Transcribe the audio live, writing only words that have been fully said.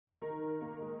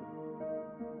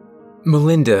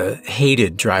Melinda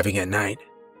hated driving at night.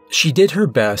 She did her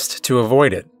best to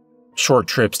avoid it. Short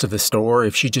trips to the store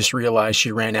if she just realized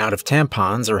she ran out of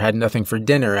tampons or had nothing for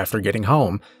dinner after getting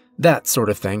home. That sort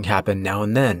of thing happened now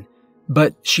and then.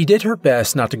 But she did her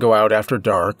best not to go out after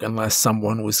dark unless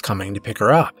someone was coming to pick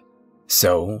her up.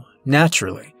 So,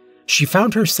 naturally, she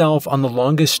found herself on the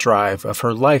longest drive of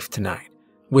her life tonight,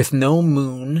 with no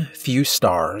moon, few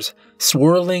stars,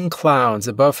 swirling clouds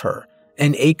above her,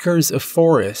 and acres of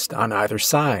forest on either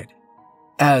side.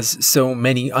 As so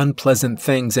many unpleasant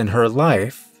things in her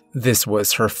life, this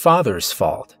was her father's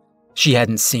fault. She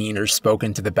hadn't seen or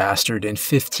spoken to the bastard in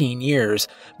 15 years,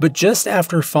 but just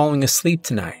after falling asleep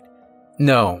tonight.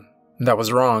 No, that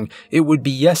was wrong. It would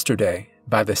be yesterday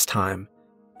by this time.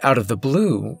 Out of the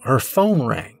blue, her phone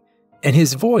rang, and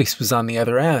his voice was on the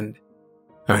other end.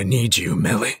 "I need you,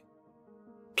 Millie.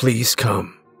 Please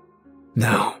come.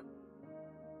 Now."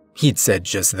 He'd said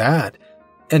just that,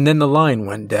 and then the line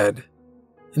went dead.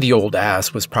 The old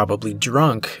ass was probably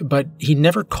drunk, but he'd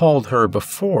never called her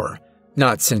before,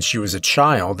 not since she was a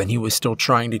child and he was still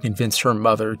trying to convince her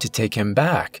mother to take him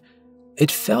back. It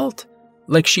felt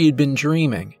like she had been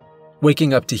dreaming,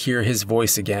 waking up to hear his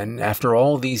voice again after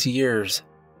all these years.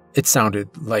 It sounded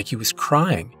like he was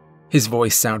crying. His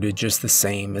voice sounded just the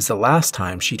same as the last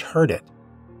time she'd heard it.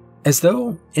 As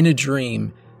though, in a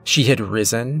dream, she had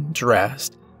risen,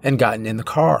 dressed, and gotten in the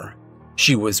car.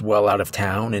 She was well out of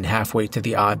town and halfway to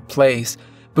the odd place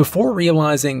before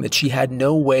realizing that she had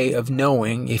no way of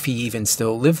knowing if he even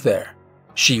still lived there.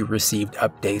 She received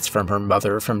updates from her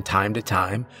mother from time to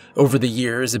time over the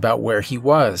years about where he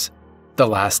was. The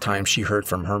last time she heard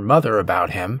from her mother about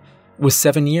him was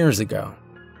 7 years ago.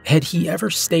 Had he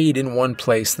ever stayed in one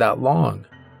place that long?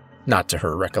 Not to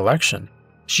her recollection.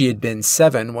 She had been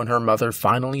 7 when her mother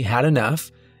finally had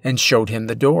enough and showed him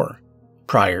the door.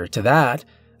 Prior to that,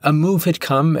 a move had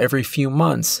come every few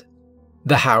months.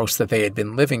 The house that they had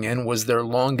been living in was their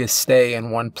longest stay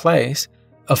in one place,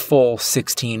 a full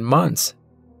 16 months.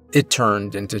 It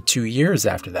turned into 2 years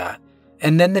after that,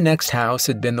 and then the next house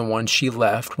had been the one she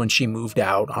left when she moved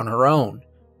out on her own.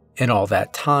 In all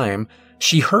that time,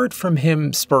 she heard from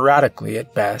him sporadically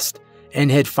at best,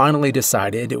 and had finally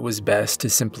decided it was best to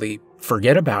simply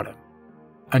forget about him.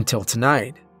 Until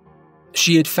tonight.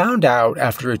 She had found out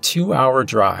after a 2-hour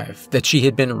drive that she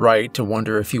had been right to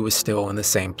wonder if he was still in the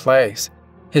same place.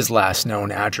 His last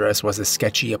known address was a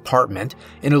sketchy apartment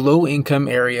in a low-income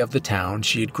area of the town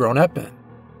she had grown up in.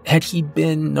 Had he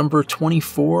been number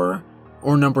 24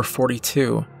 or number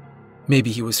 42?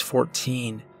 Maybe he was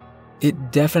 14.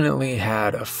 It definitely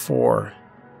had a 4.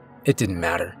 It didn't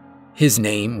matter. His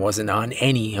name wasn't on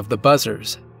any of the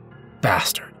buzzers.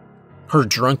 Bastard. Her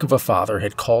drunk of a father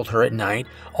had called her at night,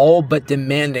 all but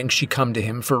demanding she come to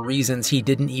him for reasons he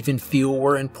didn't even feel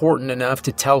were important enough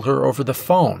to tell her over the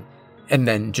phone, and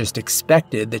then just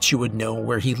expected that she would know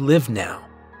where he lived now.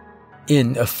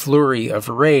 In a flurry of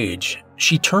rage,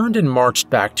 she turned and marched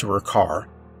back to her car,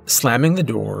 slamming the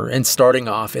door and starting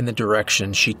off in the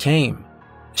direction she came.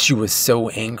 She was so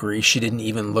angry she didn't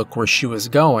even look where she was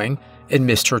going and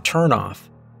missed her turnoff.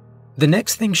 The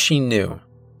next thing she knew,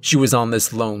 she was on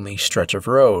this lonely stretch of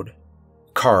road.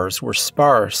 Cars were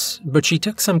sparse, but she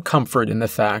took some comfort in the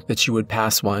fact that she would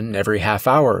pass one every half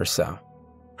hour or so.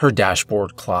 Her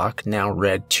dashboard clock now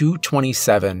read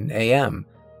 2:27 a.m.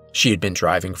 She had been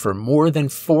driving for more than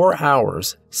 4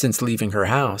 hours since leaving her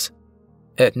house.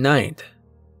 At night,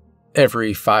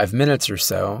 every 5 minutes or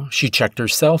so, she checked her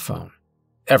cell phone.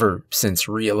 Ever since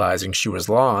realizing she was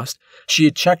lost, she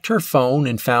had checked her phone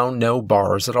and found no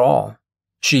bars at all.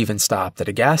 She even stopped at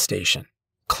a gas station.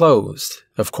 Closed,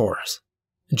 of course.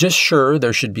 Just sure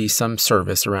there should be some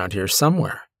service around here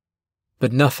somewhere.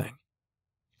 But nothing.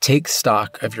 Take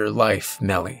stock of your life,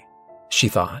 Melly, she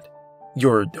thought.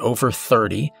 You're over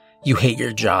 30, you hate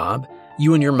your job,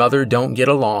 you and your mother don't get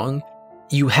along,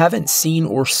 you haven't seen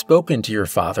or spoken to your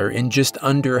father in just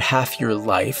under half your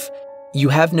life, you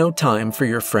have no time for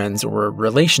your friends or a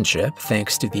relationship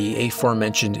thanks to the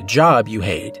aforementioned job you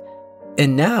hate,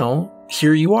 and now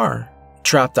here you are,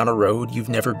 trapped on a road you've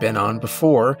never been on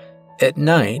before, at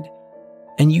night,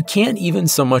 and you can't even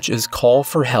so much as call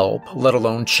for help, let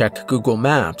alone check Google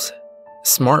Maps.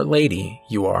 Smart lady,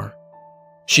 you are.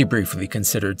 She briefly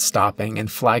considered stopping and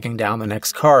flagging down the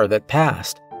next car that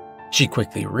passed. She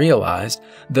quickly realized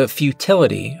the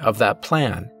futility of that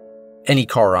plan. Any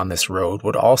car on this road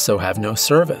would also have no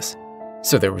service,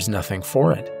 so there was nothing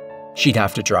for it. She'd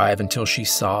have to drive until she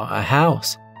saw a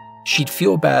house. She'd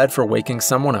feel bad for waking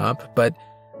someone up, but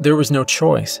there was no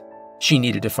choice. She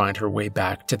needed to find her way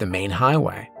back to the main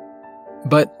highway.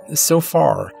 But so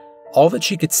far, All that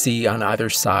she could see on either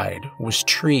side was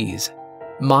trees,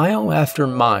 mile after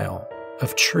mile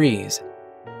of trees.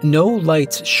 No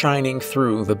lights shining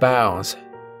through the boughs.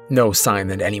 No sign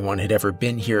that anyone had ever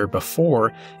been here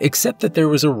before, except that there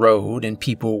was a road and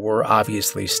people were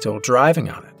obviously still driving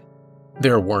on it.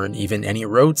 There weren't even any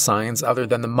road signs other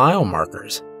than the mile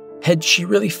markers. Had she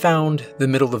really found the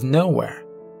middle of nowhere?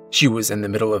 She was in the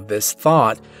middle of this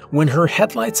thought when her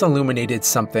headlights illuminated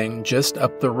something just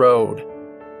up the road.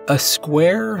 A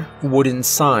square wooden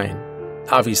sign,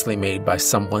 obviously made by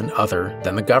someone other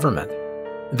than the government.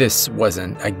 This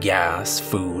wasn't a gas,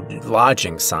 food,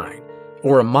 lodging sign,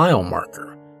 or a mile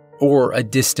marker, or a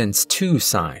distance to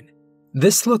sign.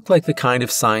 This looked like the kind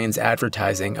of signs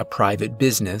advertising a private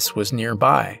business was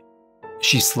nearby.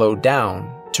 She slowed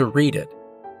down to read it.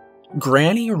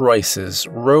 Granny Royce's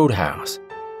Roadhouse.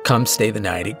 Come stay the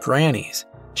night at Granny's.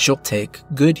 She'll take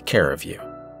good care of you.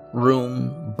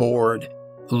 Room, board,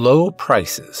 low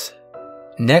prices.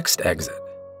 Next exit.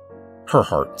 Her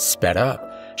heart sped up.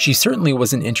 She certainly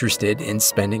wasn't interested in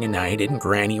spending a night in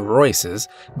Granny Royce's,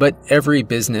 but every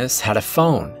business had a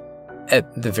phone.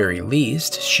 At the very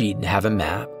least, she'd have a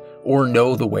map or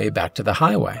know the way back to the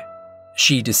highway.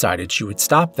 She decided she would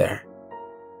stop there.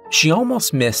 She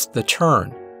almost missed the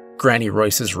turn. Granny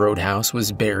Royce's Roadhouse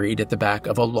was buried at the back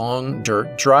of a long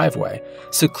dirt driveway,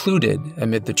 secluded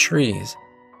amid the trees.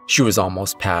 She was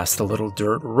almost past the little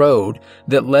dirt road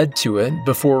that led to it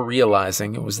before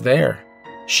realizing it was there.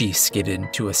 She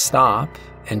skidded to a stop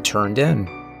and turned in.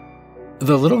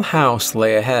 The little house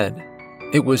lay ahead.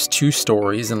 It was 2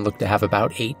 stories and looked to have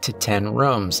about 8 to 10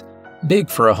 rooms, big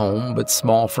for a home but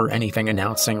small for anything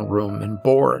announcing room and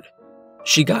board.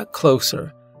 She got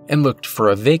closer and looked for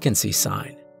a vacancy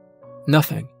sign.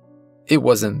 Nothing. It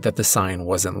wasn't that the sign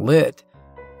wasn't lit.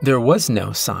 There was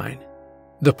no sign.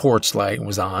 The porch light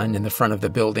was on and the front of the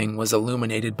building was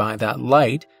illuminated by that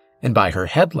light and by her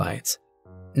headlights.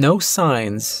 No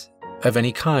signs of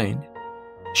any kind.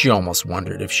 She almost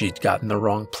wondered if she'd gotten the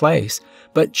wrong place,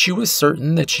 but she was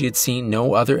certain that she had seen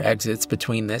no other exits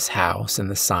between this house and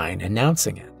the sign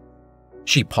announcing it.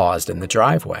 She paused in the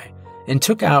driveway and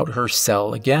took out her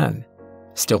cell again.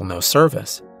 Still no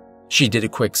service. She did a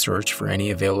quick search for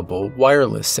any available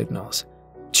wireless signals.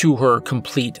 To her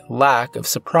complete lack of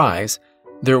surprise,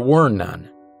 there were none,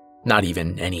 not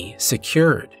even any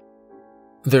secured.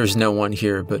 There's no one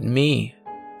here but me,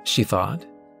 she thought.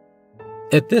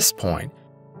 At this point,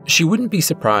 she wouldn't be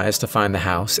surprised to find the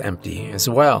house empty as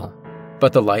well,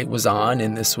 but the light was on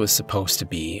and this was supposed to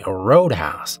be a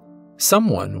roadhouse.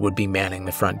 Someone would be manning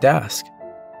the front desk.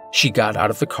 She got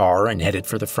out of the car and headed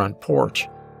for the front porch.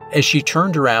 As she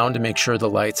turned around to make sure the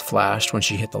lights flashed when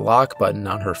she hit the lock button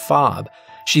on her fob,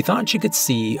 she thought she could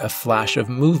see a flash of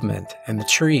movement in the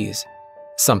trees,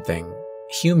 something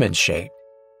human-shaped.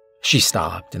 She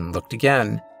stopped and looked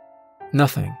again.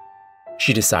 Nothing.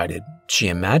 She decided she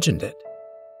imagined it.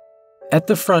 At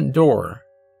the front door,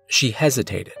 she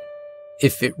hesitated.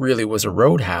 If it really was a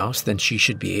roadhouse, then she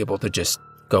should be able to just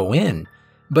go in.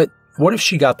 But what if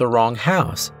she got the wrong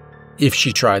house? If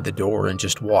she tried the door and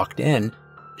just walked in,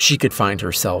 she could find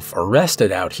herself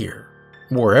arrested out here,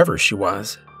 wherever she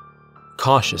was.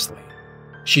 Cautiously,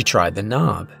 she tried the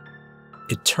knob.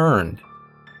 It turned.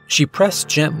 She pressed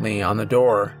gently on the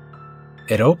door.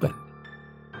 It opened.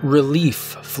 Relief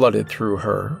flooded through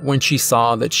her when she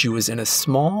saw that she was in a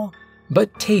small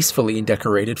but tastefully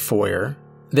decorated foyer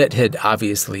that had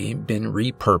obviously been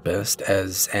repurposed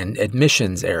as an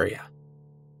admissions area.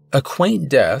 A quaint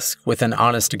desk with an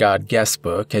honest-to-God guest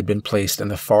book had been placed in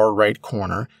the far right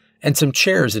corner, and some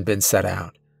chairs had been set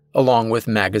out, along with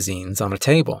magazines on a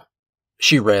table.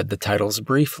 She read the titles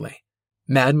briefly.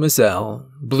 Mademoiselle,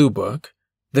 Blue Book,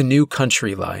 The New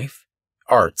Country Life,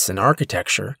 Arts and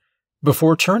Architecture,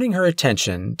 before turning her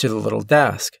attention to the little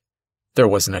desk. There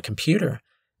wasn't a computer.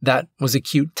 That was a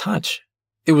cute touch.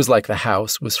 It was like the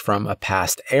house was from a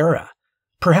past era.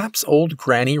 Perhaps old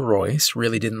Granny Royce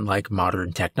really didn't like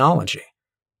modern technology.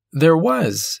 There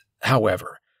was,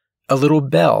 however, a little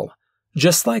bell,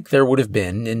 just like there would have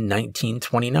been in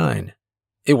 1929.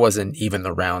 It wasn't even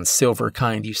the round silver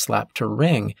kind you slap to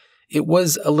ring. It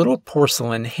was a little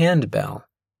porcelain handbell.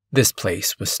 This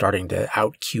place was starting to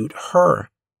out-cute her.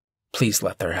 Please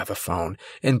let there have a phone,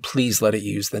 and please let it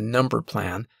use the number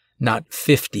plan, not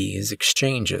 50s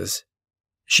exchanges.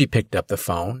 She picked up the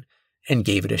phone and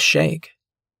gave it a shake.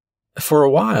 For a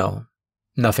while,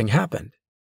 nothing happened.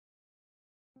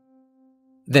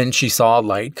 Then she saw a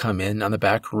light come in on the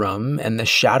back room, and the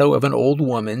shadow of an old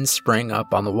woman sprang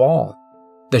up on the wall.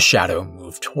 The shadow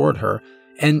moved toward her,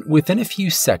 and within a few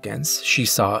seconds, she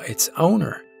saw its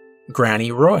owner,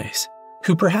 Granny Royce,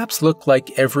 who perhaps looked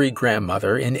like every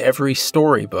grandmother in every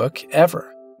storybook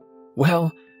ever.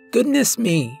 "Well, goodness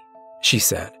me," she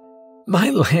said. "My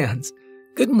lands.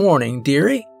 Good morning,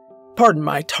 dearie. Pardon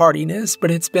my tardiness,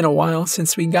 but it's been a while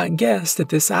since we got guests at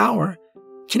this hour.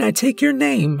 Can I take your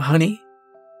name, honey?"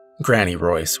 Granny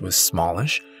Royce was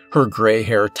smallish, her gray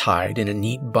hair tied in a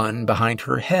neat bun behind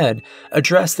her head, a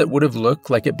dress that would have looked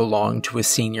like it belonged to a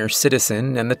senior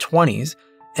citizen in the 20s,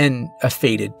 and a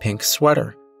faded pink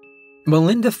sweater.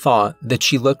 Melinda thought that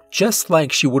she looked just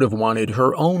like she would have wanted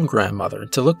her own grandmother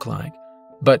to look like,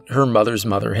 but her mother's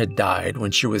mother had died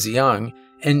when she was young,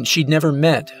 and she'd never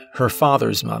met her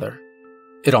father's mother.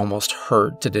 It almost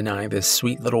hurt to deny this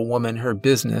sweet little woman her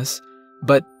business,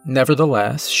 but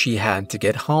nevertheless, she had to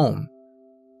get home.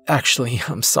 "Actually,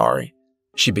 I'm sorry,"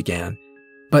 she began,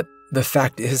 "but the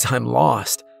fact is I'm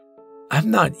lost.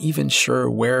 I'm not even sure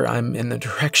where I'm in the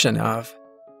direction of."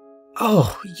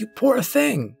 "Oh, you poor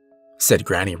thing," said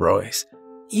Granny Royce.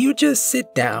 "You just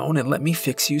sit down and let me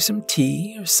fix you some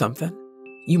tea or something.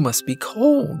 You must be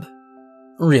cold."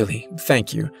 "Really,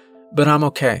 thank you, but I'm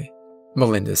okay,"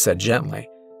 Melinda said gently.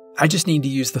 "I just need to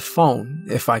use the phone,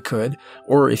 if I could,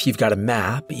 or if you've got a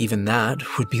map, even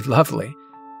that would be lovely.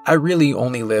 I really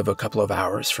only live a couple of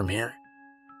hours from here."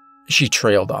 She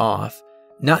trailed off,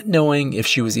 not knowing if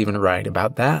she was even right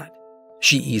about that.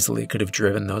 She easily could have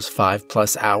driven those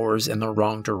 5+ hours in the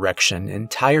wrong direction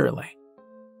entirely.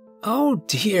 "Oh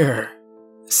dear,"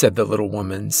 said the little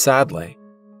woman sadly.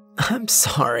 "I'm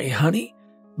sorry, honey,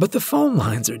 but the phone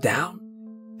lines are down.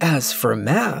 As for a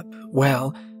map,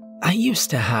 well, I used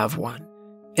to have one,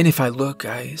 and if I look,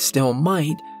 I still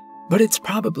might, but it's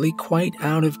probably quite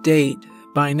out of date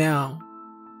by now.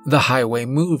 The highway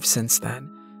moved since then.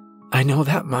 I know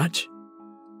that much."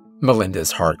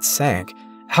 Melinda's heart sank.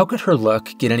 How could her luck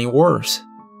get any worse?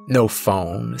 No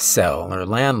phone, cell, or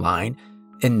landline,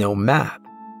 and no map.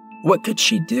 What could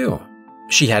she do?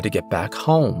 She had to get back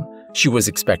home. She was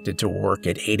expected to work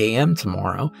at 8 a.m.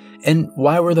 tomorrow, and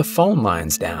why were the phone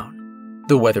lines down?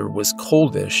 The weather was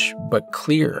coldish, but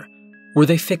clear. Were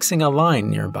they fixing a line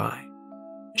nearby?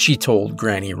 She told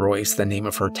Granny Royce the name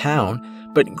of her town,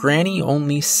 but Granny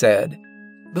only said,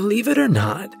 "Believe it or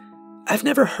not, I've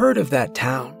never heard of that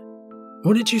town.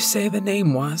 What did you say the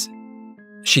name was?"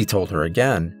 She told her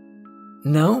again.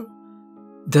 "No,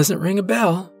 doesn't ring a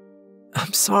bell.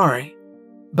 I'm sorry,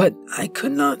 but I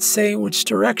could not say which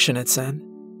direction it's in.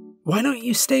 Why don't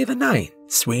you stay the night,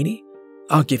 sweetie?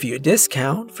 I'll give you a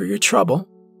discount for your trouble."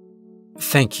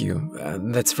 "Thank you,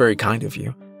 that's very kind of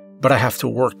you, but I have to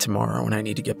work tomorrow and I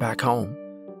need to get back home.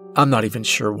 I'm not even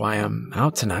sure why I'm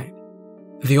out tonight.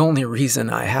 The only reason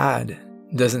I had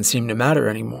doesn't seem to matter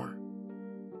anymore."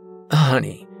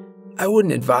 "Honey, I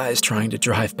wouldn't advise trying to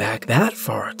drive back that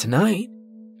far tonight,"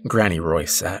 Granny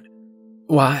Royce said.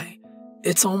 "Why,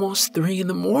 it's almost 3 in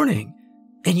the morning,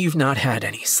 and you've not had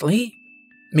any sleep.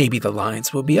 Maybe the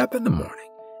lines will be up in the morning,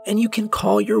 and you can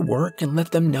call your work and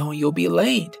let them know you'll be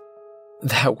late."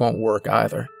 "That won't work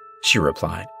either," she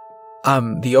replied.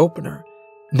 "I'm the opener.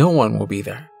 No one will be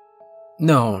there."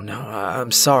 No,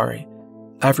 I'm sorry.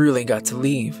 I've really got to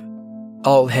leave.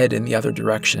 I'll head in the other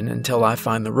direction until I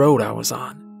find the road I was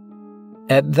on."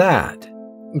 At that,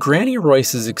 Granny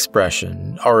Royce's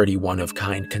expression, already one of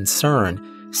kind concern,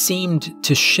 seemed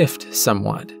to shift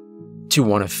somewhat, to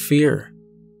one of fear.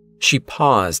 She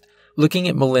paused, looking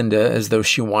at Melinda as though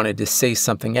she wanted to say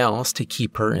something else to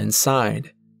keep her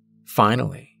inside.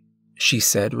 Finally, she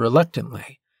said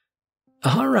reluctantly,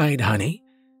 "All right, honey,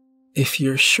 if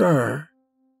you're sure.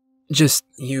 Just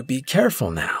you be careful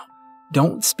now.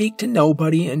 Don't speak to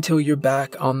nobody until you're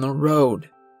back on the road."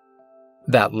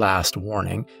 That last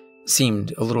warning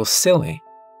seemed a little silly.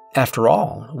 After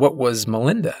all, what was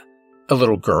Melinda? A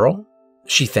little girl?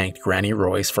 She thanked Granny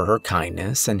Royce for her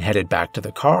kindness and headed back to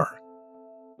the car.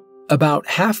 About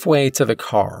halfway to the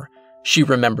car, she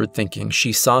remembered thinking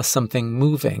she saw something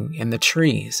moving in the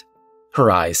trees. Her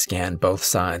eyes scanned both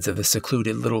sides of the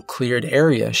secluded little cleared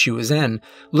area she was in,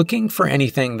 looking for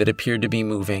anything that appeared to be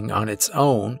moving on its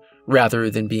own rather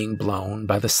than being blown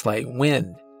by the slight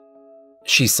wind.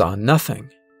 She saw nothing.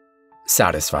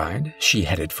 Satisfied, she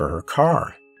headed for her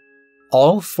car.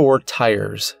 All 4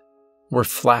 tires were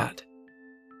flat.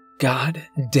 God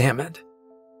damn it.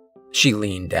 She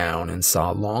leaned down and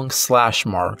saw long slash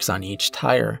marks on each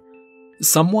tire.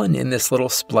 Someone in this little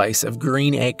splice of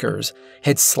green acres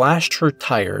had slashed her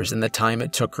tires in the time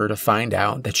it took her to find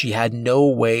out that she had no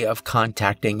way of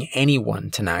contacting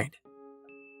anyone tonight.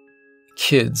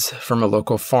 Kids from a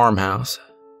local farmhouse.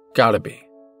 Gotta be,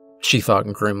 she thought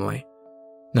grimly.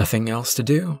 Nothing else to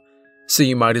do, so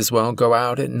you might as well go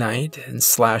out at night and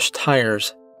slash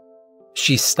tires.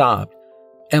 She stopped,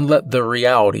 and let the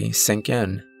reality sink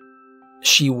in.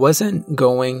 She wasn't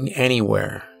going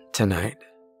anywhere tonight.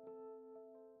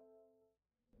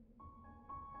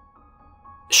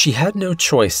 She had no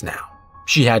choice now.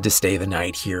 She had to stay the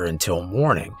night here until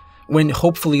morning, when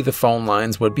hopefully the phone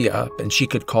lines would be up and she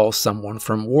could call someone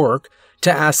from work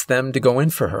to ask them to go in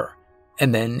for her,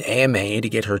 and then AMA to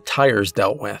get her tires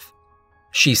dealt with.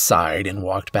 She sighed and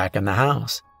walked back in the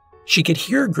house. She could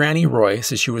hear Granny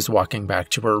Royce as she was walking back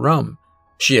to her room.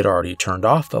 She had already turned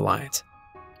off the lights.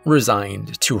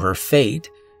 Resigned to her fate,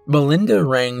 Melinda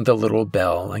rang the little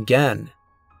bell again.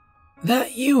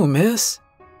 "That you, miss?"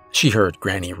 She heard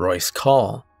Granny Royce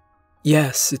call.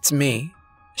 "Yes, it's me,"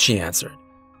 she answered.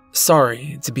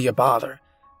 "Sorry to be a bother.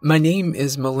 My name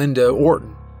is Melinda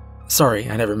Orton. Sorry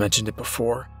I never mentioned it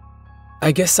before.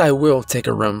 I guess I will take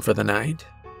a room for the night,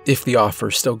 if the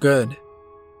offer's still good."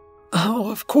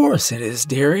 "Oh, of course it is,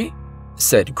 dearie,"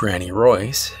 said Granny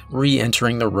Royce,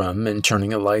 re-entering the room and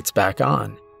turning the lights back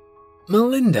on.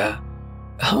 "Melinda.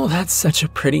 Oh, that's such a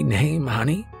pretty name,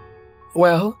 honey.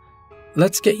 Well,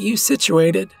 let's get you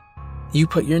situated. You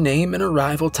put your name and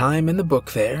arrival time in the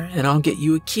book there, and I'll get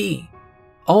you a key.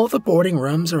 All the boarding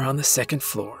rooms are on the second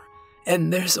floor,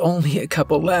 and there's only a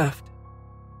couple left."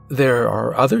 "There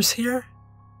are others here?"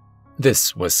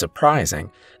 This was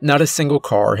surprising. Not a single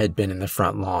car had been in the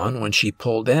front lawn when she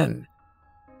pulled in.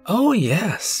 "Oh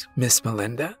yes, Miss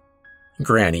Melinda."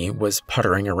 Granny was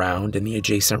puttering around in the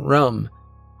adjacent room.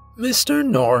 "Mr.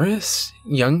 Norris,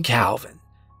 young Calvin.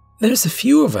 There's a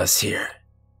few of us here."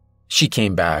 She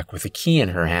came back with a key in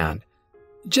her hand.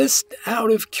 "Just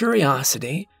out of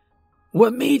curiosity,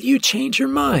 what made you change your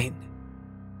mind?"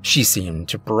 She seemed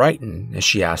to brighten as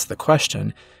she asked the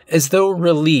question, as though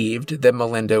relieved that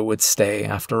Melinda would stay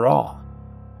after all.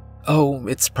 "Oh,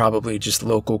 it's probably just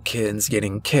local kids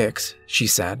getting kicks," she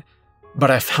said, "but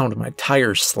I found my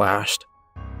tires slashed."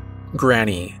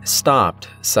 Granny stopped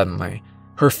suddenly,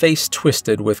 her face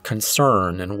twisted with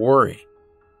concern and worry.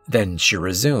 Then she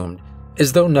resumed,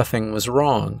 as though nothing was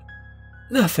wrong.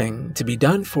 "Nothing to be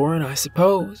done for it, I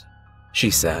suppose,"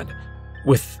 she said,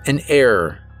 with an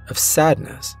air of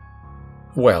sadness.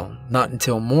 "Well, not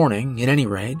until morning, at any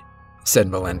rate," said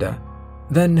Melinda.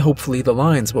 "Then hopefully the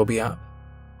lines will be up."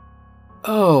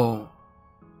 "Oh,"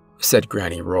 said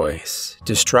Granny Royce,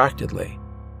 distractedly.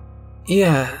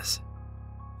 "Yes,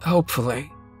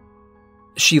 hopefully."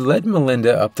 She led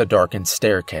Melinda up the darkened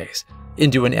staircase,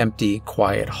 into an empty,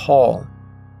 quiet hall.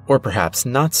 Or perhaps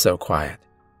not so quiet.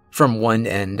 From one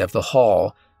end of the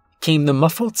hall came the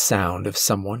muffled sound of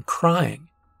someone crying.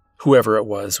 Whoever it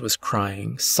was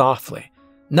crying softly,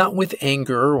 not with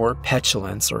anger or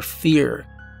petulance or fear,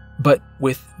 but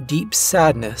with deep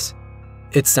sadness.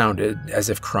 It sounded as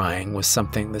if crying was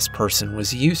something this person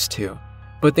was used to,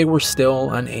 but they were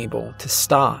still unable to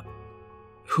stop.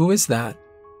 "Who is that?"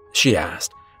 she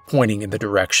asked, pointing in the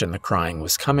direction the crying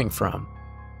was coming from.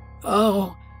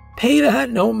 "Oh, pay that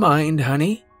no mind,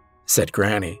 honey," said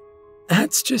Granny.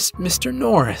 "That's just Mr.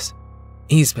 Norris.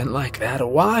 He's been like that a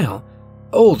while.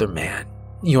 Older man,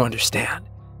 you understand.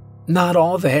 Not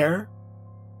all there."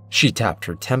 She tapped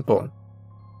her temple.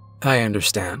 "I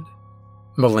understand,"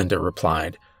 Melinda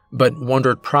replied, but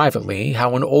wondered privately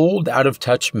how an old,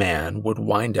 out-of-touch man would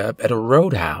wind up at a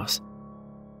roadhouse.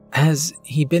 "Has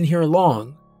he been here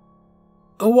long?"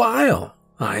 "A while,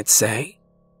 I'd say,"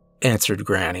 answered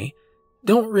Granny.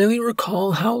 "Don't really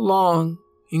recall how long,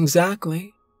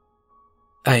 exactly."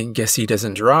 "I guess he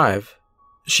doesn't drive,"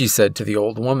 she said to the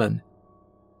old woman.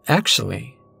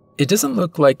 "Actually, it doesn't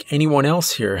look like anyone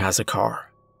else here has a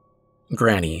car."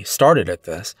 Granny started at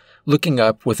this, looking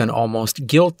up with an almost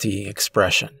guilty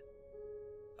expression.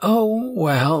 "Oh,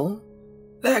 well,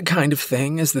 that kind of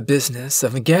thing is the business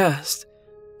of a guest.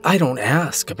 I don't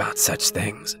ask about such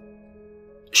things."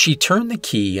 She turned the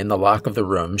key in the lock of the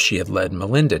room she had led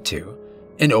Melinda to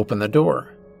and opened the door.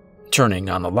 Turning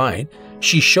on the light,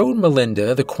 she showed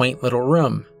Melinda the quaint little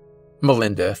room.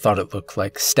 Melinda thought it looked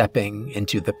like stepping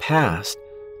into the past.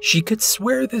 She could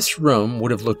swear this room would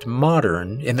have looked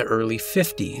modern in the early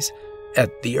 50s,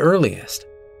 at the earliest.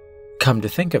 Come to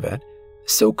think of it,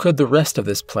 so could the rest of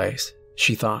this place,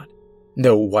 she thought.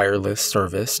 No wireless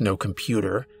service, no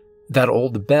computer, that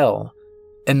old bell,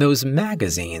 and those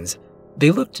magazines.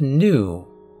 They looked new,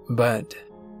 but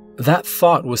that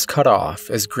thought was cut off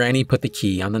as Granny put the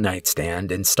key on the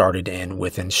nightstand and started in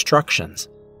with instructions.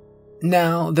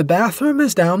 "Now, the bathroom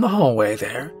is down the hallway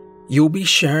there. You'll be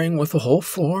sharing with the whole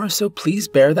floor, so please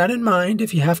bear that in mind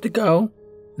if you have to go.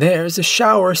 There's a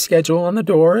shower schedule on the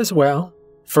door as well.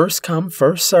 First come,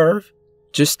 first serve.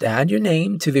 Just add your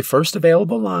name to the first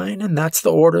available line, and that's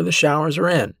the order the showers are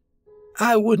in.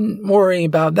 I wouldn't worry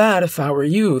about that if I were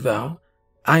you, though.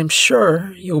 I'm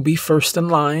sure you'll be first in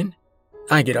line.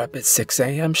 I get up at 6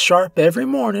 a.m. sharp every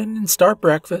morning and start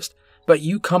breakfast, but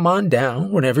you come on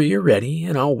down whenever you're ready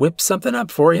and I'll whip something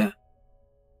up for you.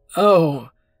 Oh,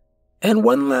 and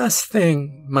one last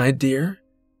thing, my dear.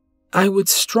 I would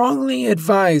strongly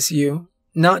advise you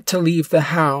not to leave the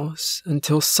house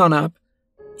until sunup.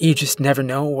 You just never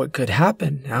know what could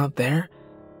happen out there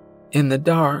in the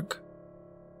dark.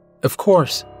 Of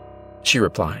course, she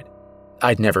replied.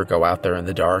 I'd never go out there in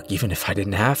the dark even if I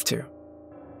didn't have to.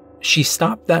 She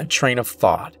stopped that train of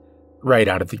thought right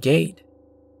out of the gate.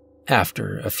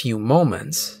 After a few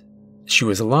moments, she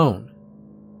was alone.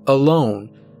 Alone,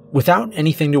 without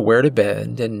anything to wear to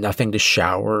bed and nothing to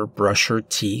shower, brush her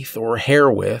teeth, or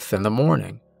hair with in the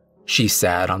morning. She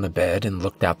sat on the bed and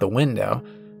looked out the window,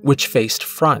 which faced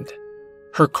front.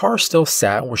 Her car still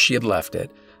sat where she had left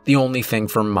it, the only thing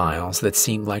for miles that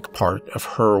seemed like part of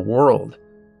her world,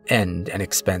 and an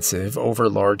expensive,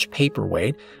 overlarge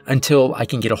paperweight until I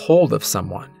can get a hold of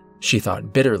someone, she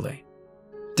thought bitterly.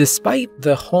 Despite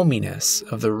the hominess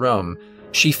of the room,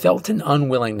 she felt an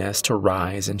unwillingness to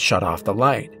rise and shut off the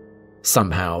light.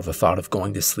 Somehow the thought of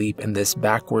going to sleep in this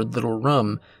backward little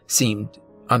room seemed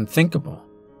unthinkable.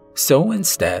 So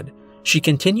instead, she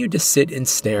continued to sit and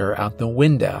stare out the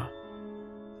window.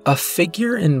 A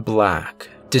figure in black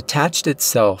detached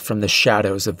itself from the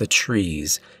shadows of the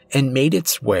trees and made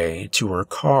its way to her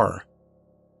car.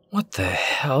 What the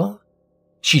hell?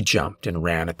 She jumped and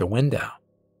ran at the window.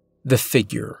 The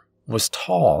figure was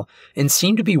tall and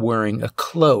seemed to be wearing a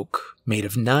cloak made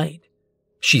of night.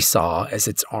 She saw as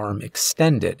its arm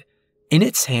extended. In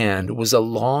its hand was a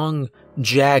long,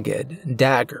 jagged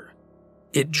dagger.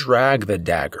 It dragged the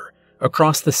dagger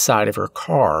across the side of her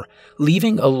car,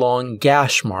 leaving a long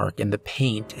gash mark in the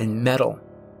paint and metal.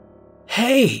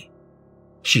 "Hey!"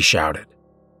 she shouted.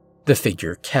 The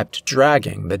figure kept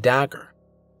dragging the dagger.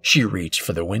 She reached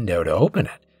for the window to open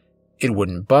it. It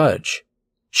wouldn't budge.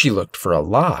 She looked for a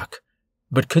lock,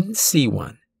 but couldn't see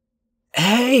one.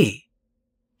 "Hey!"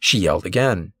 she yelled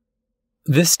again.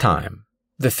 This time,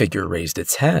 the figure raised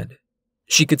its head.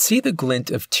 She could see the glint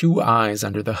of two eyes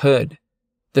under the hood.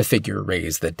 The figure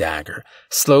raised the dagger,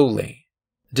 slowly,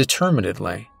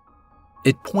 determinedly.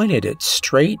 It pointed it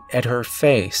straight at her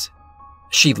face.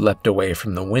 She leapt away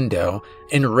from the window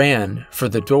and ran for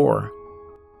the door.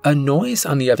 A noise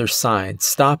on the other side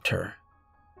stopped her.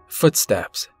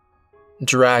 Footsteps.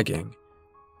 Dragging,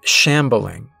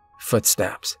 shambling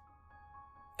footsteps.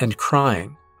 And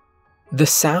crying. The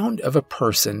sound of a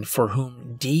person for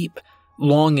whom deep,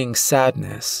 longing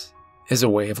sadness is a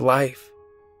way of life.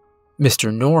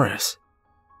 Mr. Norris.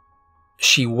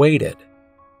 She waited.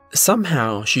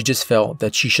 Somehow she just felt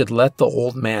that she should let the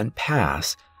old man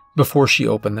pass before she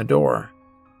opened the door.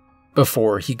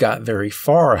 Before he got very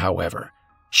far, however,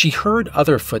 she heard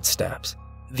other footsteps,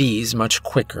 these much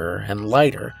quicker and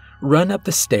lighter, run up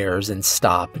the stairs and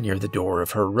stop near the door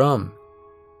of her room.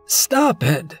 "Stop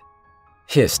it!"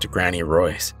 hissed Granny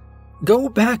Royce. "Go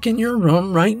back in your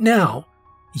room right now.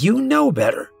 You know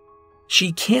better.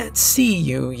 She can't see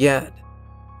you yet.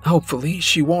 Hopefully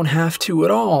she won't have to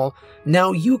at all.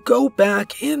 Now you go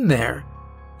back in there.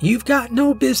 You've got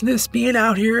no business being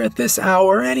out here at this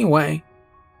hour anyway."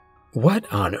 What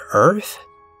on earth?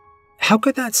 How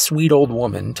could that sweet old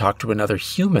woman talk to another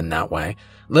human that way,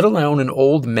 let alone an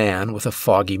old man with a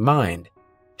foggy mind?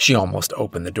 She almost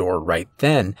opened the door right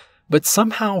then, but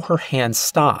somehow her hand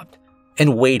stopped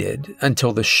and waited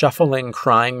until the shuffling,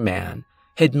 crying man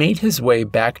had made his way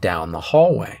back down the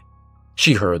hallway.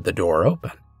 She heard the door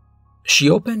open. She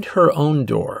opened her own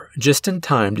door just in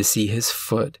time to see his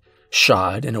foot,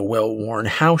 shod in a well-worn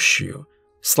house shoe,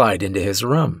 slide into his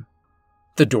room.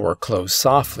 The door closed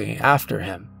softly after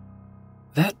him.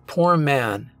 That poor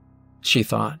man, she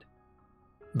thought.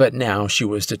 But now she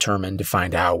was determined to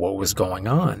find out what was going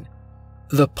on.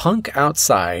 The punk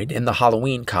outside in the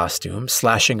Halloween costume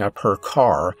slashing up her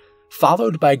car,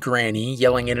 followed by Granny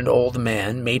yelling at an old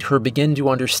man, made her begin to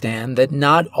understand that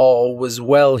not all was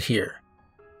well here.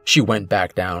 She went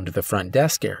back down to the front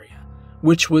desk area,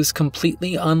 which was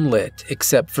completely unlit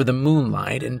except for the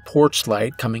moonlight and porch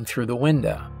light coming through the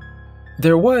window.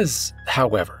 There was,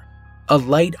 however, a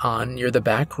light on near the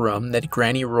back room that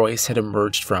Granny Royce had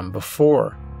emerged from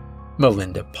before.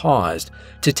 Melinda paused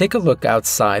to take a look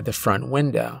outside the front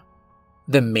window.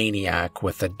 The maniac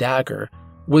with the dagger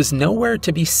was nowhere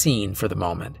to be seen for the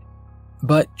moment,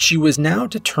 but she was now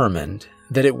determined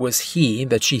that it was he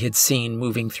that she had seen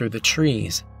moving through the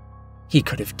trees. He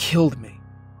could have killed me.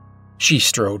 She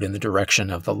strode in the direction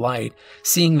of the light,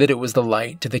 seeing that it was the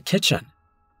light to the kitchen.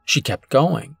 She kept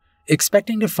going,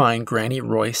 expecting to find Granny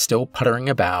Royce still puttering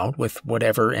about with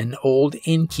whatever an old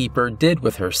innkeeper did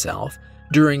with herself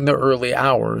during the early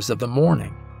hours of the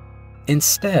morning.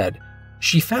 Instead,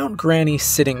 she found Granny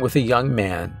sitting with a young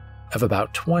man of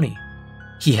about 20.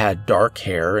 He had dark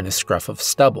hair and a scruff of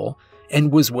stubble,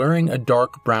 and was wearing a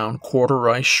dark brown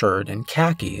corduroy shirt and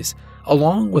khakis,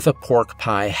 along with a pork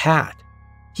pie hat.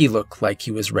 He looked like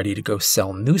he was ready to go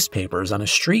sell newspapers on a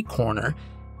street corner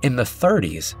in the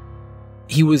 30s.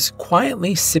 He was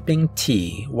quietly sipping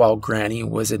tea while Granny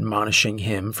was admonishing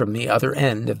him from the other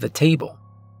end of the table.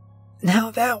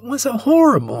 "Now that was a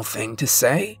horrible thing to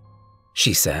say,"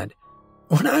 she said.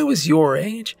 "When I was your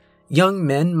age, young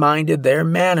men minded their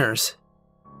manners."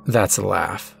 "That's a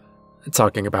laugh.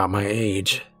 Talking about my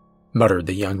age," muttered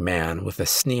the young man with a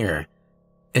sneer.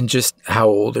 "And just how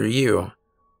old are you?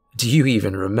 Do you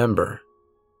even remember?"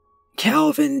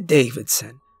 "Calvin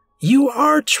Davidson, you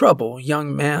are trouble,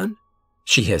 young man,"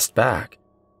 she hissed back.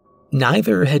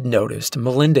 Neither had noticed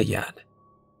Melinda yet.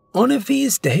 "One of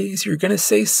these days you're going to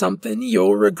say something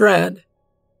you'll regret."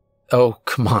 "Oh,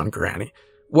 come on, Granny.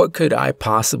 What could I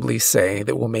possibly say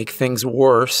that will make things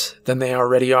worse than they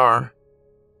already are?"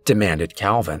 demanded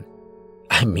Calvin.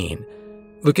 "I mean,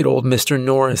 look at old Mr.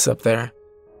 Norris up there.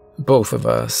 Both of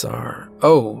us are...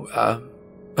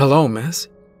 hello, miss.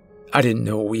 I didn't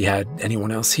know we had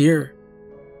anyone else here."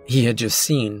 He had just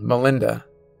seen Melinda.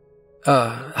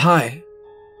 Hi,"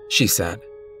 she said.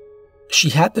 She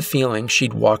had the feeling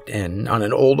she'd walked in on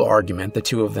an old argument the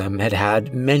two of them had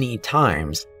had many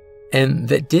times, and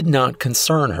that did not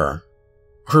concern her.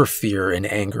 Her fear and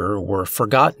anger were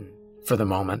forgotten for the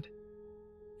moment.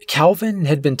 Calvin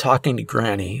had been talking to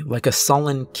Granny like a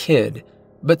sullen kid,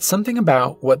 but something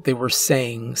about what they were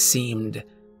saying seemed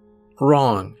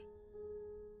wrong.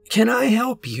 "Can I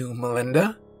help you,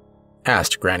 Melinda?"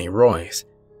 asked Granny Royce.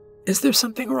 "Is there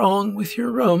something wrong with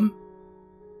your room?"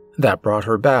 That brought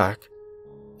her back.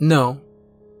 "No,"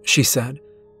 she said.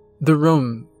 "The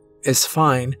room is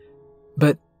fine,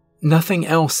 but nothing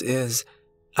else is.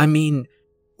 I mean,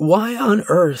 why on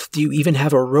earth do you even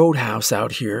have a roadhouse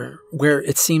out here where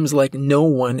it seems like no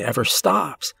one ever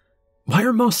stops? Why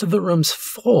are most of the rooms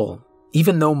full,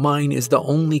 even though mine is the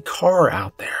only car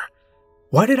out there?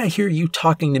 Why did I hear you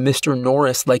talking to Mr.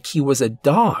 Norris like he was a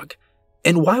dog?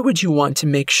 And why would you want to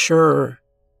make sure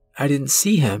I didn't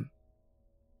see him?"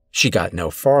 She got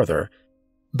no farther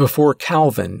before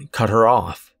Calvin cut her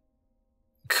off.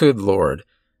 "Good Lord,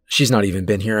 she's not even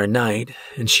been here a night,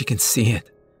 and she can see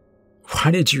it.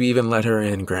 Why did you even let her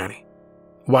in, Granny?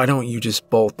 Why don't you just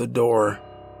bolt the door?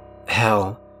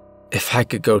 Hell, if I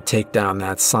could go take down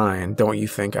that sign, don't you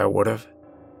think I would have?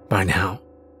 By now.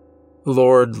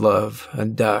 Lord love a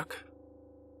duck."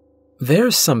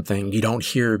 There's something you don't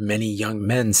hear many young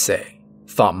men say,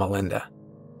 thought Melinda.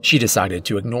 She decided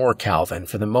to ignore Calvin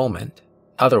for the moment,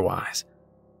 otherwise.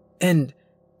 And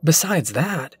besides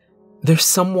that, there's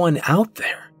someone out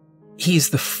there. He's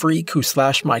the freak who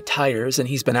slashed my tires, and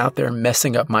he's been out there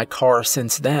messing up my car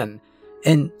since then.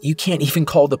 And you can't even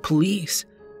call the police.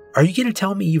 Are you going to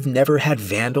tell me you've never had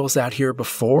vandals out here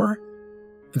before?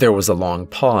 There was a long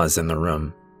pause in the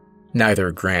room.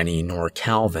 Neither Granny nor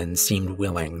Calvin seemed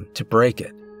willing to break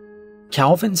it.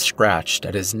 Calvin scratched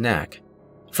at his neck.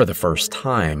 For the first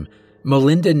time,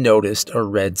 Melinda noticed a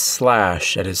red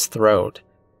slash at his throat,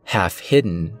 half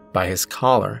hidden by his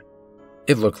collar.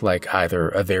 It looked like either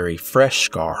a very fresh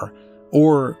scar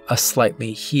or a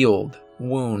slightly healed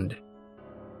wound.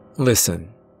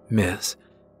 "Listen, miss,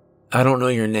 I don't know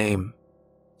your name,"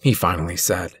 he finally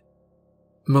said.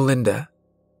 "Melinda,"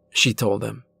 she told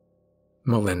him.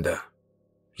 "Melinda,"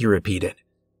 he repeated.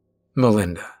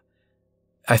 "Melinda,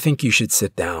 I think you should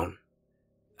sit down.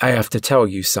 I have to tell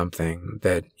you something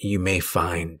that you may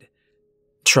find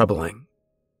troubling."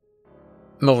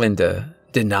 Melinda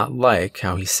did not like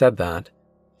how he said that.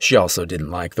 She also didn't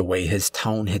like the way his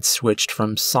tone had switched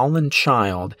from sullen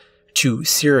child to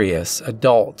serious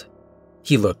adult.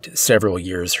 He looked several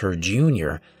years her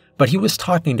junior, but he was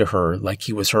talking to her like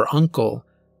he was her uncle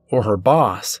or her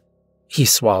boss. He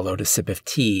swallowed a sip of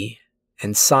tea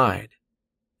and sighed.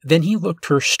 Then he looked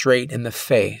her straight in the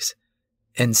face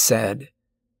and said,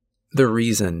 "The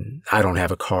reason I don't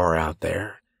have a car out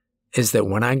there is that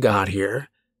when I got here,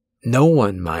 no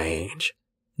one my age,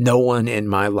 no one in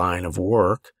my line of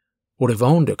work would have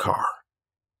owned a car.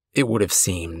 It would have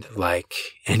seemed like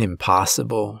an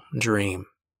impossible dream."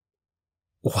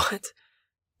 "What?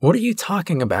 What are you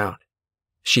talking about?"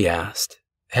 she asked,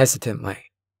 hesitantly.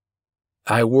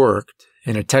 "I worked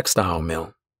in a textile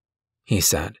mill," he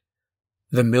said.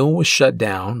 "The mill was shut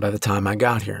down by the time I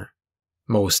got here.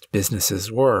 Most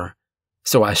businesses were.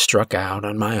 So I struck out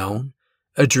on my own,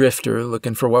 a drifter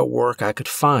looking for what work I could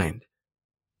find.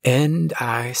 And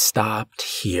I stopped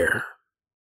here.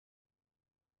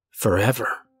 Forever.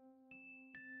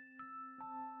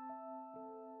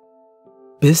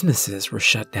 Businesses were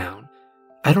shut down.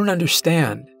 I don't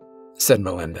understand, said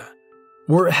Melinda.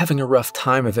 We're having a rough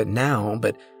time of it now,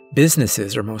 but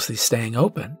businesses are mostly staying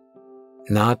open.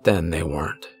 Not then they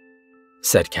weren't,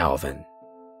 said Calvin.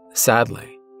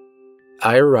 Sadly,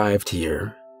 I arrived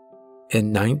here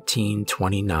in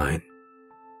 1929.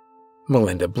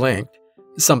 Melinda blinked.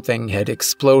 Something had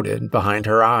exploded behind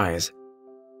her eyes.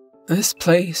 This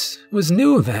place was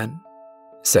new then,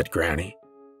 said Granny.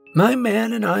 My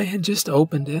man and I had just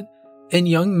opened it, and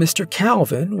young Mr.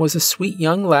 Calvin was a sweet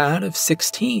young lad of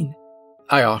 16.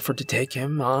 I offered to take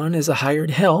him on as a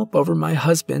hired help over my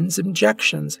husband's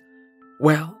objections.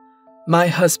 Well, my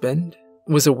husband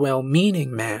was a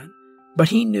well-meaning man, but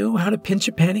he knew how to pinch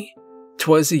a penny.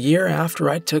 'Twas a year after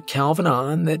I took Calvin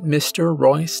on that Mr.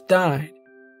 Royce died.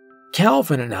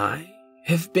 Calvin and I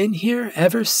have been here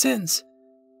ever since,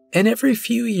 and every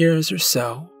few years or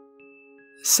so,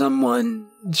 someone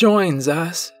joins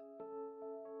us.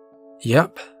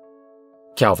 Yep,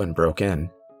 Calvin broke in.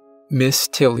 Miss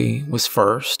Tilly was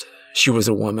first. She was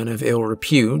a woman of ill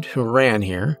repute who ran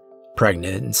here,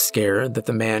 pregnant and scared that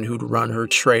the man who'd run her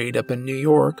trade up in New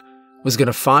York was going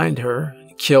to find her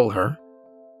and kill her.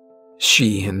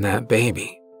 She and that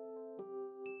baby.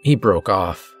 He broke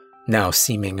off, now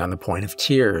seeming on the point of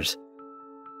tears.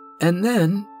 And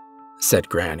then, said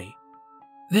Granny,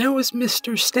 there was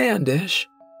Mr. Standish.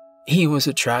 He was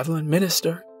a traveling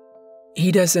minister.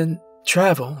 He doesn't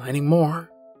travel anymore.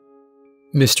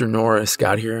 Mr. Norris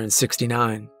got here in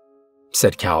 '69,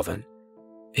 said Calvin.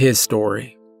 His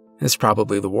story is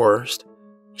probably the worst.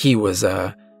 He was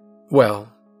a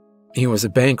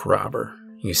bank robber,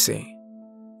 you see.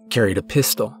 Carried a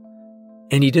pistol,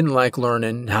 and he didn't like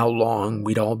learning how long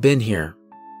we'd all been here.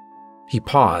 He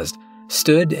paused,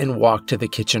 stood and walked to the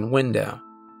kitchen window.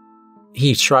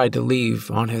 He tried to leave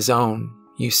on his own,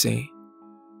 you see.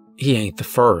 He ain't the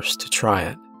first to try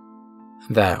it.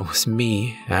 That was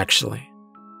me, actually.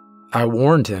 I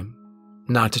warned him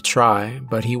not to try,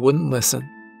 but he wouldn't listen.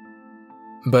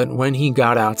 But when he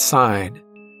got outside,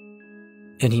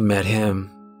 and he met him...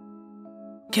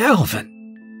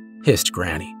 Calvin, hissed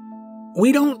Granny,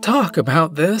 we don't talk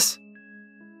about this.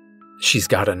 She's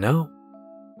got to know,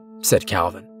 said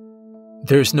Calvin.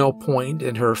 There's no point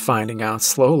in her finding out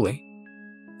slowly.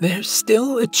 There's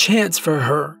still a chance for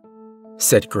her,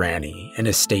 said Granny in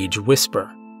a stage whisper.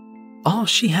 All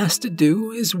she has to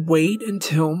do is wait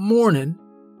until morning.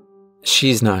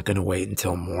 She's not going to wait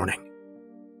until morning.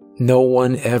 No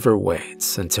one ever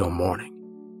waits until morning.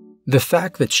 The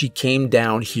fact that she came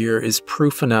down here is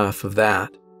proof enough of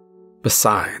that.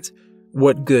 Besides,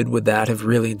 what good would that have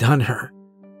really done her?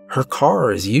 Her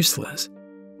car is useless.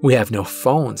 We have no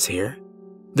phones here.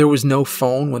 There was no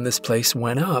phone when this place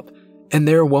went up, and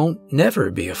there won't never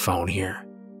be a phone here.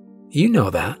 You know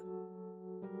that.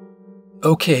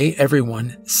 Okay,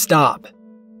 everyone, stop,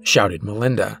 shouted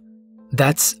Melinda.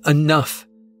 That's enough.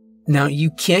 Now you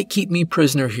can't keep me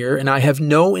prisoner here, and I have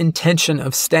no intention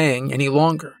of staying any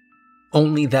longer.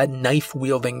 Only that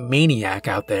knife-wielding maniac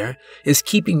out there is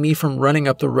keeping me from running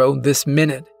up the road this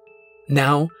minute.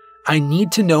 Now, I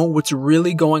need to know what's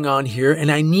really going on here,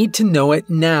 and I need to know it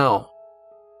now.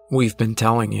 We've been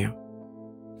telling you,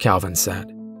 Calvin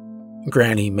said.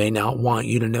 Granny may not want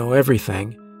you to know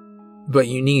everything, but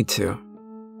you need to,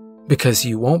 because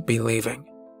you won't be leaving.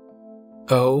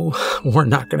 Oh, we're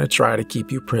not going to try to keep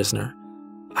you prisoner.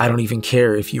 I don't even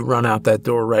care if you run out that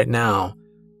door right now,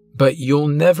 but you'll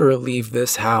never leave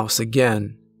this house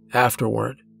again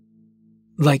afterward.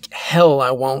 Like hell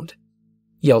I won't,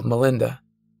 yelled Melinda.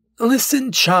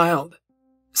 Listen, child,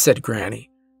 said Granny,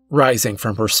 rising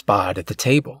from her spot at the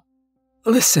table.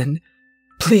 Listen,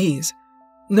 please.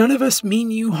 None of us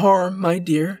mean you harm, my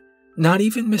dear, not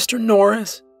even Mr.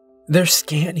 Norris. There's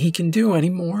scant he can do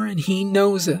anymore, and he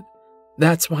knows it.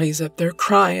 That's why he's up there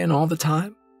crying all the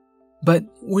time. But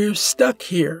we're stuck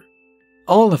here,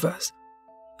 all of us.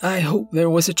 I hope there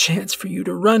was a chance for you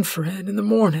to run for it in the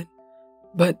morning.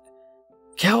 But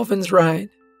Calvin's right.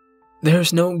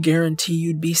 There's no guarantee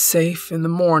you'd be safe in the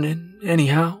morning,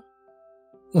 anyhow.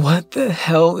 What the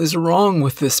hell is wrong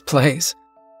with this place?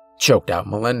 Choked out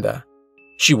Melinda.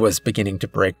 She was beginning to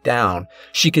break down.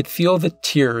 She could feel the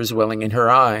tears welling in her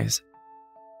eyes.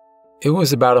 It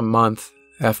was about a month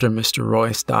after Mr.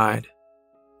 Royce died,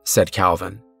 said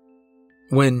Calvin.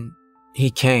 When he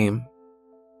came,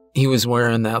 he was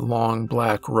wearing that long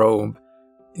black robe,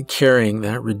 carrying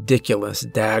that ridiculous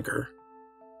dagger.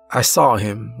 I saw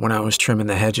him when I was trimming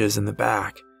the hedges in the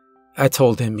back. I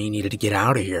told him he needed to get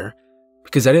out of here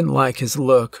because I didn't like his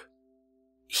look.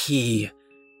 He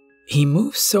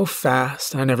moved so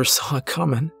fast I never saw it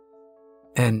coming.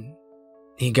 And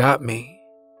he got me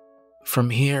from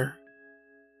here.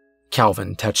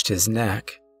 Calvin touched his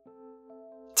neck.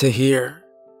 To here.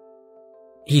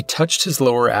 He touched his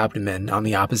lower abdomen on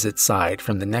the opposite side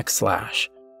from the neck slash.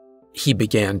 He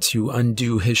began to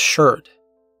undo his shirt.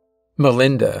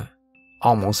 Melinda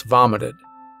almost vomited.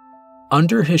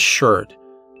 Under his shirt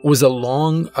was a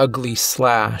long, ugly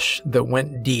slash that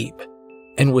went deep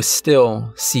and was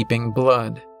still seeping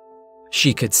blood.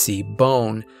 She could see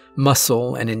bone,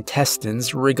 muscle, and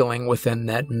intestines wriggling within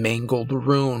that mangled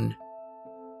wound.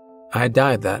 I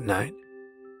died that night,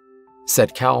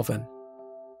 said Calvin.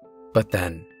 But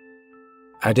then,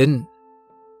 I didn't.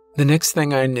 The next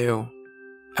thing I knew,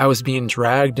 I was being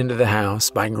dragged into the house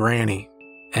by Granny,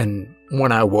 and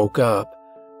when I woke up,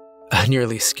 I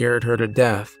nearly scared her to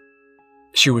death.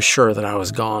 She was sure that I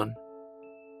was gone.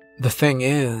 The thing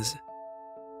is,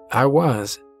 I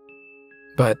was,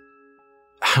 but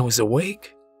I was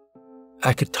awake.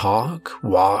 I could talk,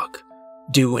 walk,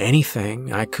 do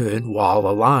anything I could while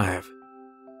alive.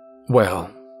 Well,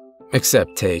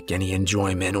 except take any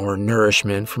enjoyment or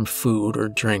nourishment from food or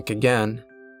drink again.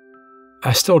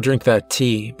 I still drink that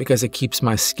tea because it keeps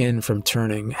my skin from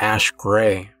turning ash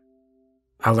gray.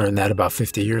 I learned that about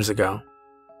 50 years ago.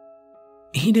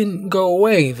 He didn't go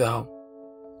away, though,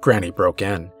 Granny broke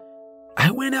in. I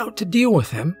went out to deal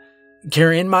with him,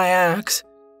 carrying my axe.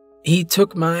 He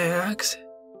took my axe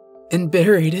and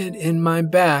buried it in my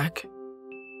back.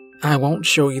 I won't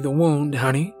show you the wound,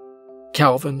 honey.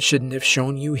 Calvin shouldn't have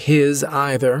shown you his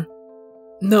either.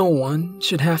 No one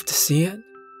should have to see it.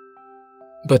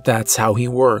 But that's how he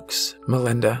works,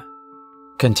 Melinda,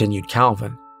 continued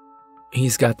Calvin.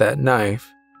 He's got that knife,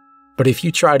 but if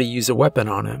you try to use a weapon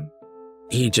on him,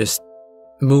 he just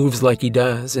moves like he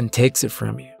does and takes it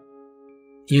from you.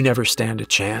 You never stand a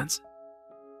chance.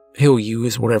 He'll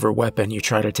use whatever weapon you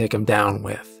try to take him down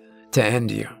with to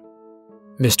end you.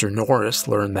 Mr. Norris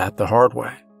learned that the hard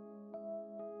way.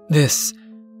 This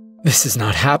is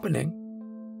not happening.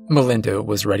 Melinda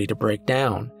was ready to break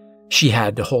down. She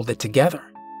had to hold it together.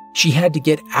 She had to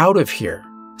get out of here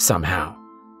somehow.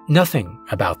 Nothing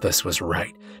about this was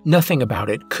right. Nothing about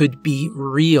it could be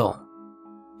real.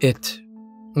 It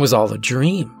was all a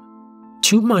dream.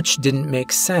 Too much didn't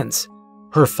make sense.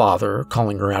 Her father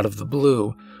calling her out of the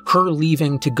blue, her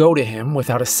leaving to go to him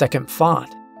without a second thought,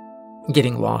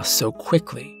 getting lost so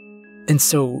quickly and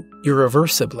so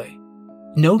irreversibly.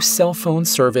 No cell phone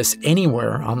service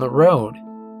anywhere on the road.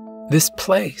 This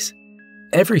place,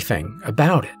 everything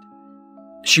about it.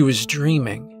 She was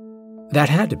dreaming. That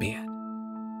had to be it.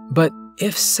 But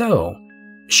if so,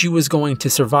 she was going to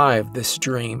survive this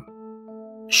dream.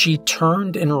 She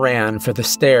turned and ran for the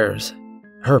stairs.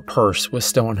 Her purse was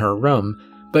still in her room,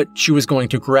 but she was going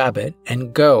to grab it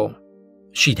and go.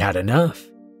 She'd had enough.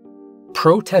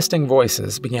 Protesting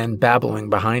voices began babbling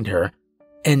behind her,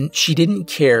 and she didn't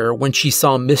care when she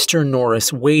saw Mr.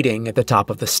 Norris waiting at the top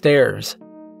of the stairs.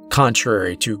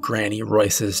 Contrary to Granny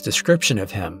Royce's description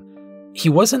of him, he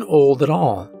wasn't old at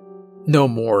all, no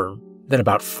more than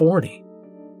about 40.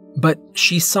 But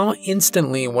she saw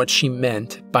instantly what she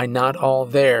meant by not all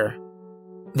there.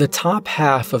 The top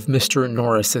half of Mr.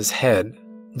 Norris's head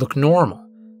looked normal,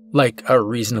 like a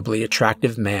reasonably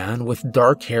attractive man with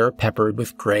dark hair peppered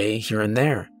with gray here and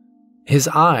there. His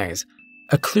eyes,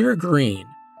 a clear green,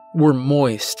 were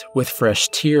moist with fresh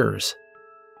tears.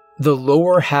 The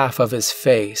lower half of his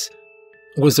face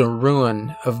was a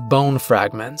ruin of bone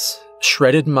fragments,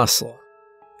 shredded muscle,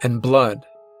 and blood.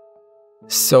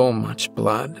 So much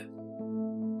blood.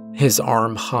 His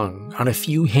arm hung on a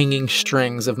few hanging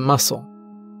strings of muscle.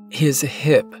 His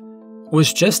hip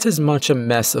was just as much a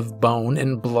mess of bone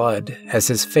and blood as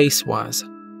his face was.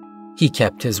 He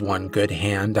kept his one good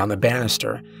hand on the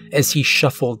banister as he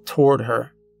shuffled toward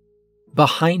her.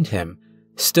 Behind him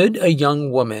stood a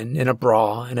young woman in a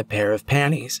bra and a pair of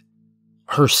panties.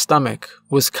 Her stomach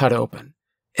was cut open,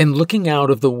 and looking out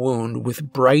of the wound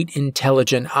with bright,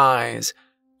 intelligent eyes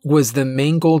was the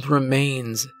mangled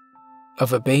remains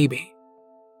of a baby.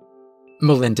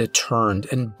 Melinda turned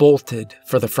and bolted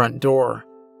for the front door.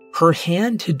 Her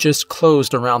hand had just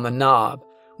closed around the knob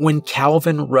when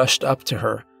Calvin rushed up to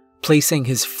her, placing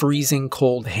his freezing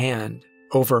cold hand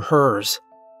over hers.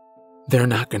 "They're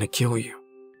not going to kill you,"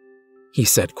 he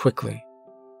said quickly.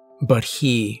 "But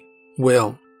he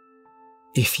will.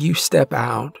 If you step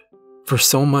out for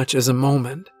so much as a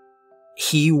moment,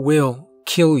 he will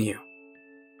kill you.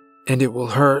 And it will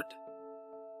hurt.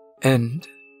 And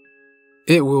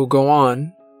it will go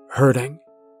on hurting.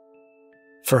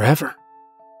 forever.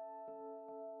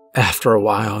 After a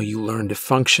while, you learn to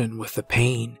function with the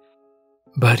pain,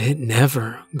 but it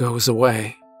never goes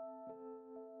away.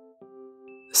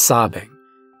 Sobbing,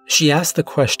 she asked the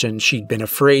question she'd been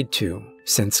afraid to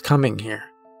since coming here.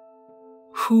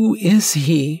 "Who is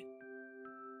he?"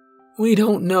 "We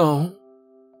don't know,"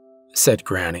 said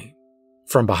Granny,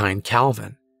 from behind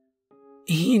Calvin.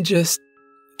 "He just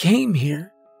came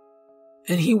here,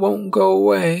 and he won't go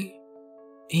away.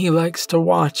 He likes to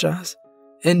watch us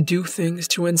and do things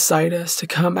to incite us to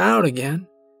come out again.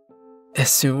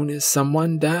 As soon as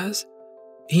someone does,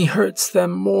 he hurts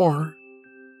them more.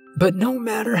 But no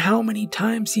matter how many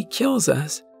times he kills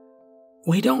us,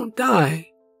 we don't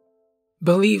die.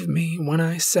 Believe me when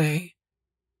I say,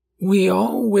 we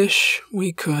all wish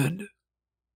we could."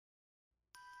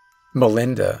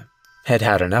 Melinda had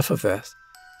had enough of this.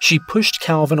 She pushed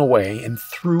Calvin away and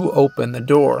threw open the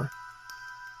door.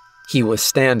 He was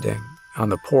standing on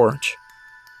the porch.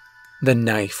 The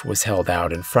knife was held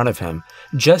out in front of him,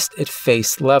 just at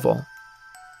face level.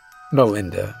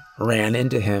 Melinda ran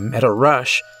into him at a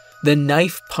rush, the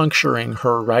knife puncturing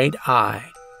her right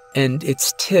eye and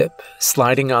its tip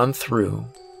sliding on through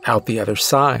out the other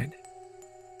side.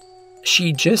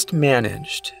 She just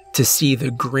managed to see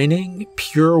the grinning,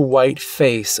 pure white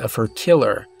face of her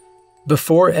killer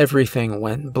before everything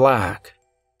went black.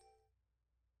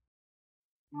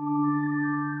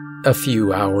 A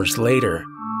few hours later,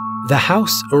 the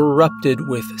house erupted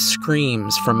with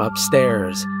screams from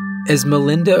upstairs as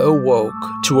Melinda awoke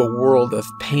to a world of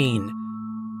pain,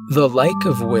 the like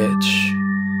of which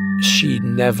she'd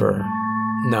never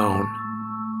known.